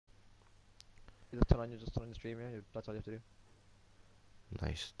You just turn on the stream, yeah. That's all you have to do.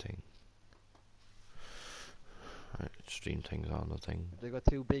 Nice thing. Right, stream things on the thing. They got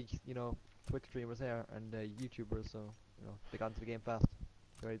two big, Twitch streamers here and YouTubers, so they got into the game fast.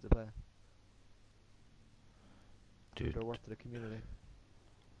 They're ready to play. Prove Dude. their worth to the community.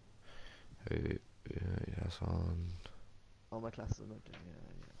 Yes, on. All my classes are not doing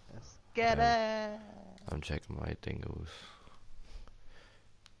yes. Get it! I'm checking my dingoes.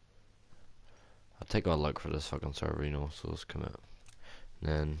 I'll take a look for this fucking server, so let's commit. And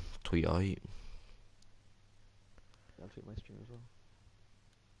then tweet out. I'll tweet my stream as well.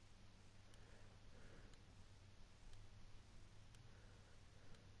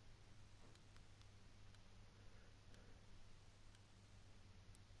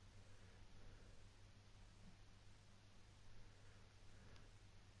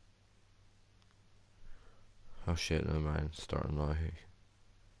 Oh shit, never mind. Starting now.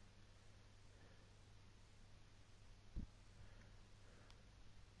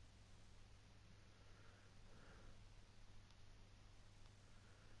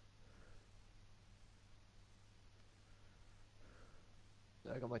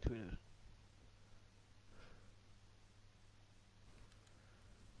 I got my tweet out.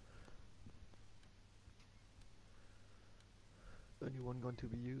 Only one going to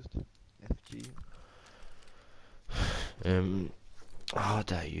be used. FG. Oh,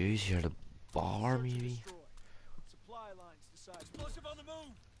 did I use here the bar maybe?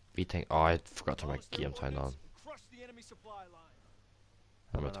 We think. Oh, I forgot to make game time on.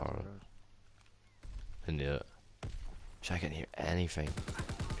 I'm retarded. I need it. I can't hear anything.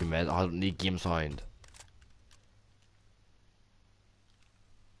 You mad? I don't need game sound.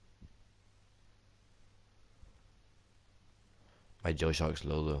 My DualShock's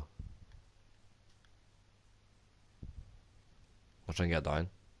low though. I'm trying to get down.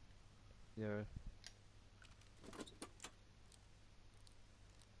 Yeah.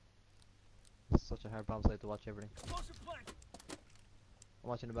 It's such a hard bomb site to watch everything. I'm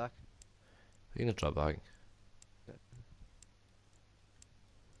watching the back. You can drop back. Okay.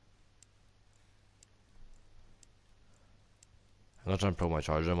 I'm gonna try and probe my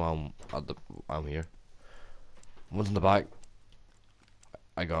charger while I'm here. One's in the back.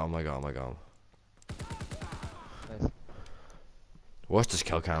 I got him. Nice. What's this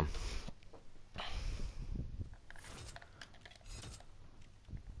kill cam?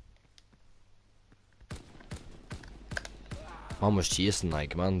 Man was chasing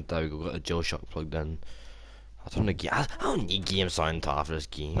like, man, there we go, got a DualShock plugged in. I don't need game sound to after this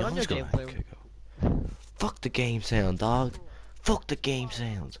game. Put I'm on your just gonna gameplay. fuck the game sound, dog. Fuck the game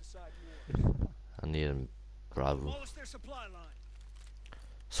sound. I need him, bravo.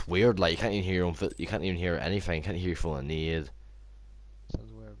 It's weird, like you can't even hear your own you can't even hear anything. You can't hear your phone need.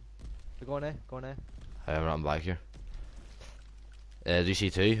 Sounds weird. They're going A, going A. I have nothing back here. Do you see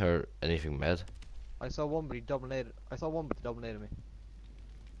two or anything mid? I saw one but he double naded. I saw one but he double naded me.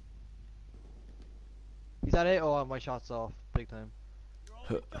 He's at A. Oh, my shot's off. Big time.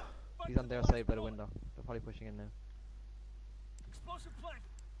 He's on their side by the window. They're probably pushing in now.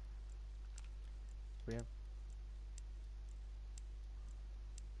 Free him.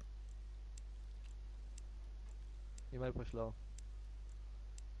 He might push low.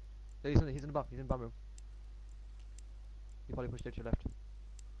 Yeah, he's in the bomb. He's in the bomb room. He probably pushed out to your left.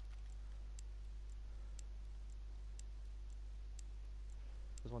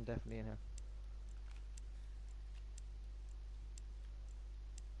 There's one definitely in here.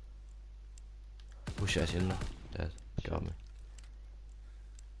 Oh shit, I seen him. Dead. Got me.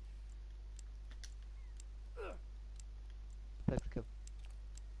 Take the kill.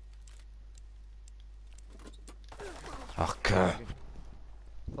 Okay.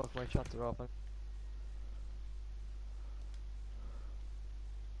 Fuck, my shots are off.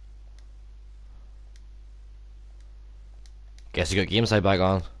 Guess you got game side back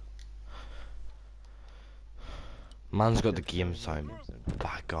on. Man's got the game side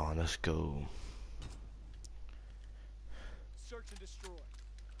back on. Let's go. Search and destroy.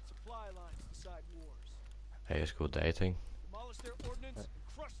 Supply lines decide wars. Hey, let's go dating. Demolish their ordnance and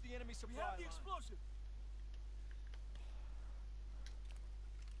crush the enemy supply line. We have the explosive.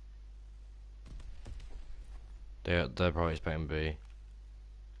 They're probably expecting B.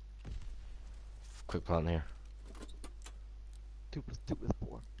 Quick plant here. 2 + 2 =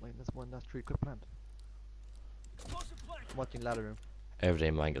 4. -1, that's 3. Quick plant. I'm watching ladder room. Every day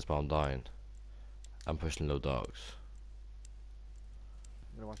mine gets bombed down. I'm pushing low dogs.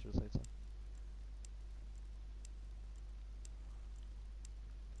 I'm gonna watch the side side.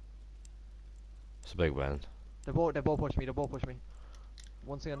 It's a big win. They both push me.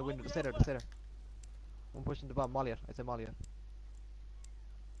 One thing on the window. Stay there. One pushing the bottom. Molly it. I say molly it.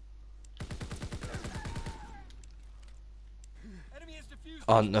 Enemy has defused.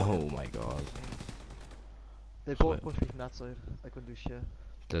 Oh no, oh my god. They So both pushed me from that side. I couldn't do shit.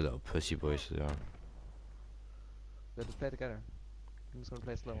 The little pussy boys they are. We had to play together. I'm just gonna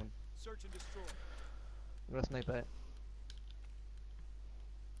play slow one. Search and destroy. I'm gonna snipe it.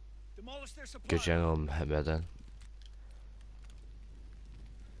 Demolish their supply. Good general hit me then.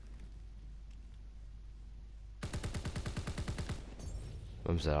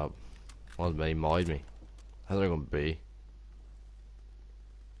 I'm set up. One's me, mollied me. How's there gonna be?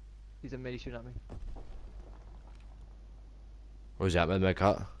 He's in mid, he's shooting at me. Where's that mid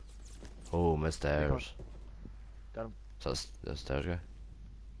cut? Oh, mid stairs. Got him. So that's the stairs guy.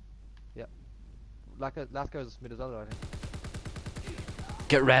 Last guy was mid as well, I think.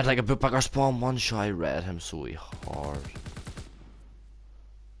 Get red like a bootbacker spawn. One shot, I read him so hard.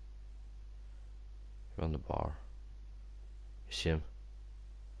 You're on the bar. You see him?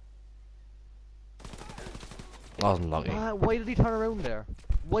 I wasn't lucky. Why did he turn around there?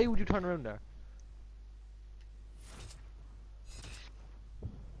 Why would you turn around there?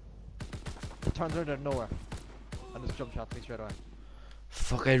 He turns around out of nowhere. And just jump shot me straight away.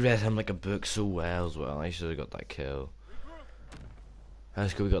 Fuck, I read him like a book so well as well. I should have got that kill.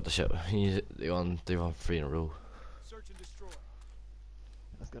 That's good, we got the shit. They won 3 in a row. Search and destroy.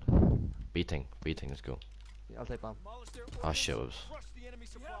 That's good. Beating, let's go. Yeah, I'll take bomb. Demolish their Ah shit, ordnance. Crush the enemy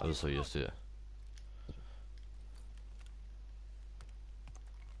supply. I was so used to it.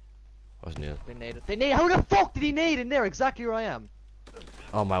 Wasn't it? They naded. They naded. How the fuck did he nade in there? Exactly where I am.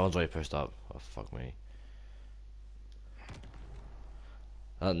 Oh, my one's already pushed up. Oh fuck me.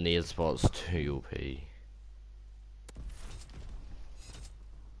 That nade spot's too OP.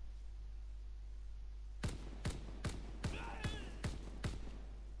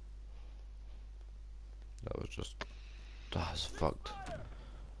 That was just... That's fucked.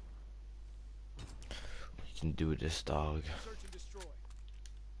 You can do this, dog. Search and destroy.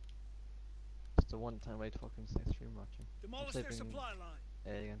 It's the one time I'd fucking stay stream watching. Demolish their sleeping- supply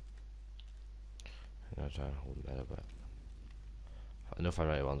line. Again. I'm gonna try and hold meta, but... I know if I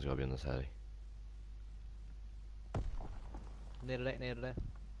right one's gotta be on this heady. Naded it, naded it.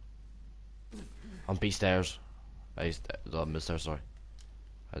 On B stairs. Mid stairs, sorry.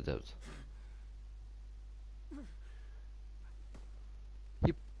 I dipped.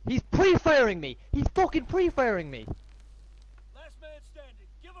 He's pre-firing me! He's fucking pre-firing me! Last man standing.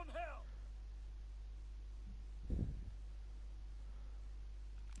 Give him hell.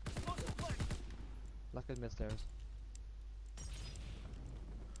 Explosive flank. Last guy's mid stairs.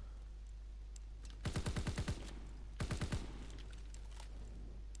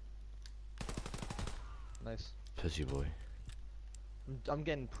 Nice. Pussy boy. I'm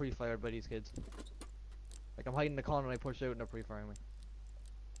getting pre-fired by these kids. Like I'm hiding in the corner and I push out and they're pre-firing me.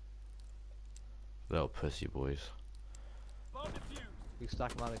 Little pussy boys. Bomb defused. You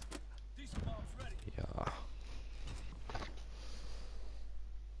stack them at it. Decent bombs ready. Yeah.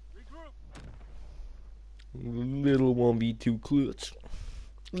 Regroup. Little one be too clutch.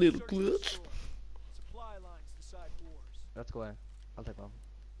 Little Search and clutch. destroy. Supply lines decide wars. Let's go in. I'll take bomb.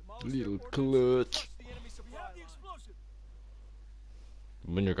 Demolish their Little ordnance. clutch. Crush the enemy supply line. The explosive.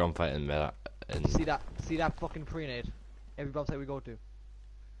 When you're gunfighting meta and See that fucking pre-nade? Every bomb site we go to.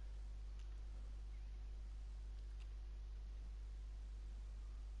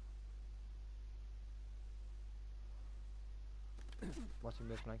 Watching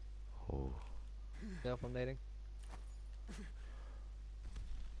mid flank. oh, Yeah, I'm nading.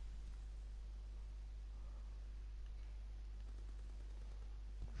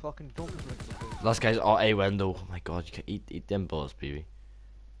 Fucking don't look like last guy's out a window. Oh my god, you can eat them bullets, baby.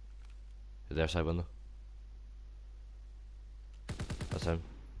 Is there side window? That's him.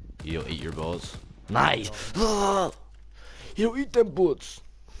 You don't eat your bullets. Nice. Ah! You don't eat them bullets.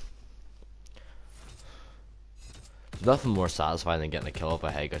 There's nothing more satisfying than getting a kill off a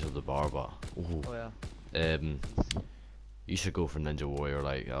head guys at the bar, but ooh. Oh yeah. You should go for Ninja Warrior.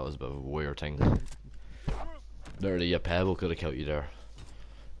 Like that was a bit of a warrior thing. Literally, a pebble could have killed you there.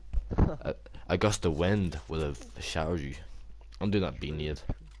 A gust of wind would have shattered you. I'm doing that B-nade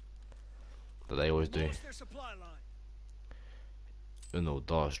that I always do. Demolish their supply line. No,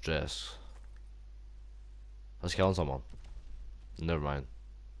 dodge stress. I was killing someone. Never mind.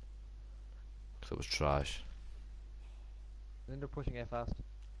 Cause it was trash. Then they're pushing A fast.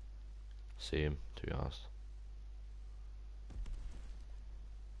 Same, to be honest.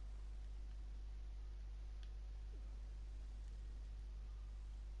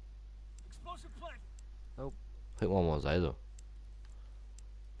 Explosive planted. I think one was I though.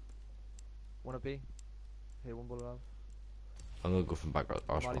 Wanna be? Hit one bullet out. I'm gonna go from back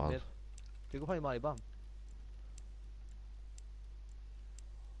arse Molly's man. mid. You go probably Molly bomb.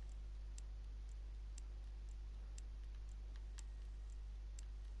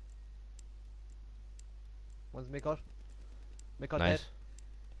 One's mid cut. Mid cut dead. Nice.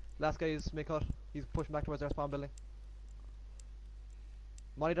 Last guy is mid cut. He's pushing back towards their spawn building.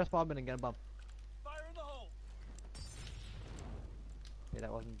 Molly their spawn building, get him bomb. Fire in the hole. Yeah,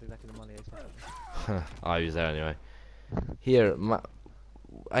 that wasn't exactly the Molly I expected. Oh, he was there anyway. Here,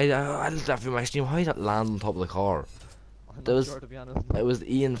 I looked after my stream. How did that land on top of the car? I'm That not was- sure to be honest. It was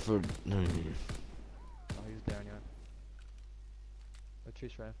Ian for. Oh, he's there anyway. A tree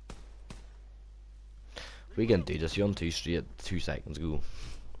strap. We can do this. You're on 2 straight. 2 seconds. Go.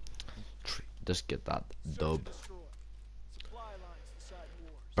 Just get that Search dub. and destroy. Supply lines decide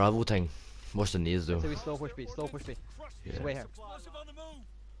wars. Bravo thing. What's the needs though? So we slow push B, slow push B. Crush Yeah. Just wait here. explosive on the move.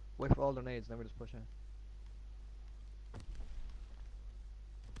 Wait for all their nades, then we just push in.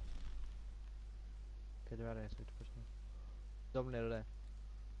 Okay, they're out of there, so we have to push in. Double nade there.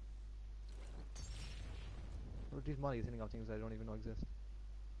 What are these mollies hitting off things I don't even know exist?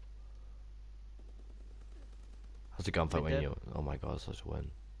 How's the gunfight Mid when dead. you? Oh my god, such a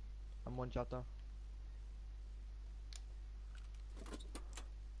win. I'm one shot though.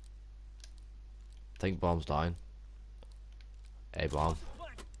 Think bomb's down. A bomb.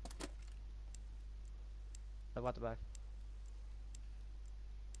 Flank. I've got the back.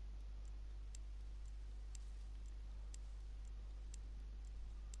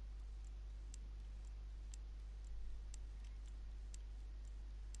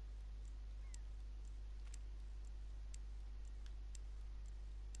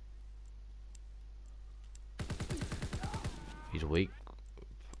 He's weak.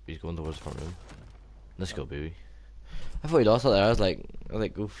 He's going towards the front room. Let's go, baby. I thought he lost it there. I was like,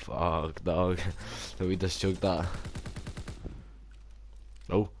 go fuck, dog. So we just choked that.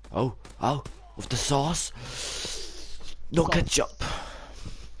 Oh, with the sauce. No Sauce. ketchup.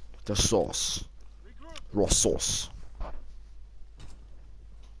 The sauce. Regroup. Raw sauce.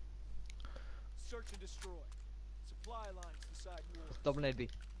 Search and destroy. Supply lines decide wars. Double nade B.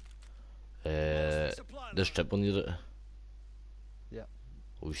 Supply This line. trip one you did. Yeah.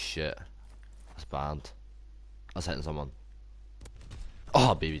 Oh shit. That's banned. That's hitting someone.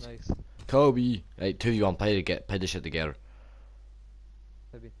 Oh babies. Nice. Kobe. Hey, 2v1, play the shit together.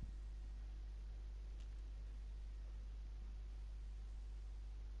 Maybe.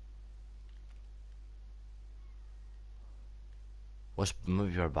 Watch,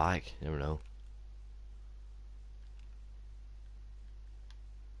 move your back. You never know.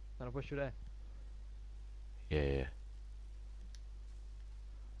 Gonna push you there. Yeah.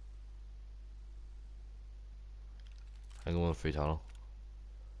 I'm going free tunnel.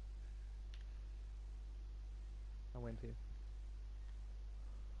 I'm waiting for you.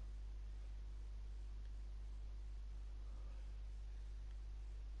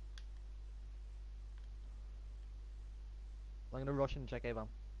 I'm gonna rush and check A-bomb.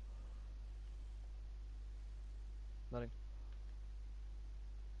 Nothing.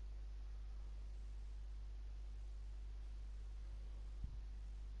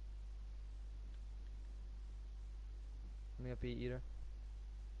 Let me up B either.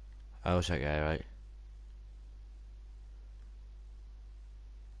 I'll check A, right?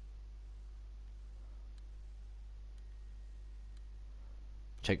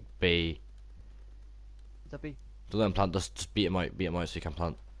 Check B. Is that B? Don't let him plant, just beat him out so he can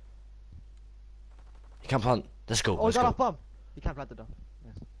plant. He can't plant. Let's go, Oh, he let's got go. off bomb! He can't plant it though.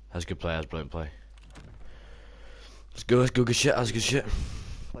 Yes. That's good play, that's brilliant play. Let's go, good shit, that's good shit.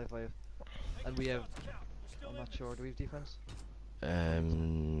 5-5. And we have, I'm not sure, do we have defense?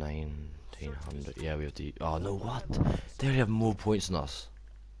 1900, yeah we have the, oh no, what? They already have more points than us.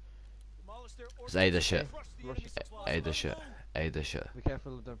 Demolish their It's A this shit. Crush the Rush enemy it. supplies A on this the shit. move. A this shit. Be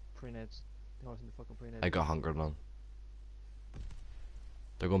careful of the pre-nades. They always in the fucking pre-nades. I got hungered, man.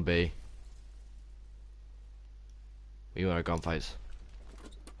 They're going B. We want our gunfights.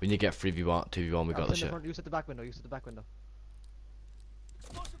 We need to get 3v1, 2v1, we got this shit. You sit the back window, you sit the back window.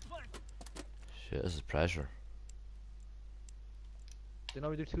 Explosive flank. Shit, this is pressure. They know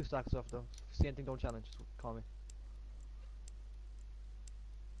we do 2 stacks off though. If you see anything, don't challenge, just call me.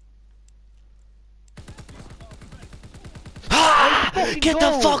 Get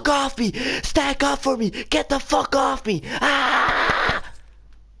the fuck off me! Stack up for me! Get the fuck off me! Ah!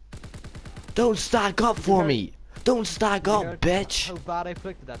 Don't stack up for me! Don't stack You up, heard bitch! How bad I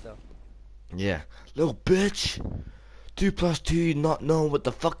flicked that though. Yeah, little bitch! 2 plus 2, not knowing what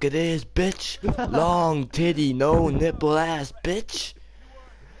the fuck it is, bitch! Long titty, no nipple ass, bitch!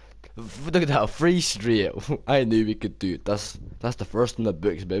 Look at that, free straight. I knew we could do it. That's the first in the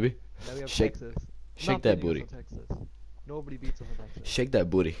books, baby. Now we have Shake, Texas. shake Not that beating us booty. on Texas. Nobody beats us on Texas. Shake that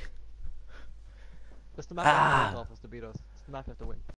booty. It's the map they have to win Ah. off us to beat us. It's the map they have to win.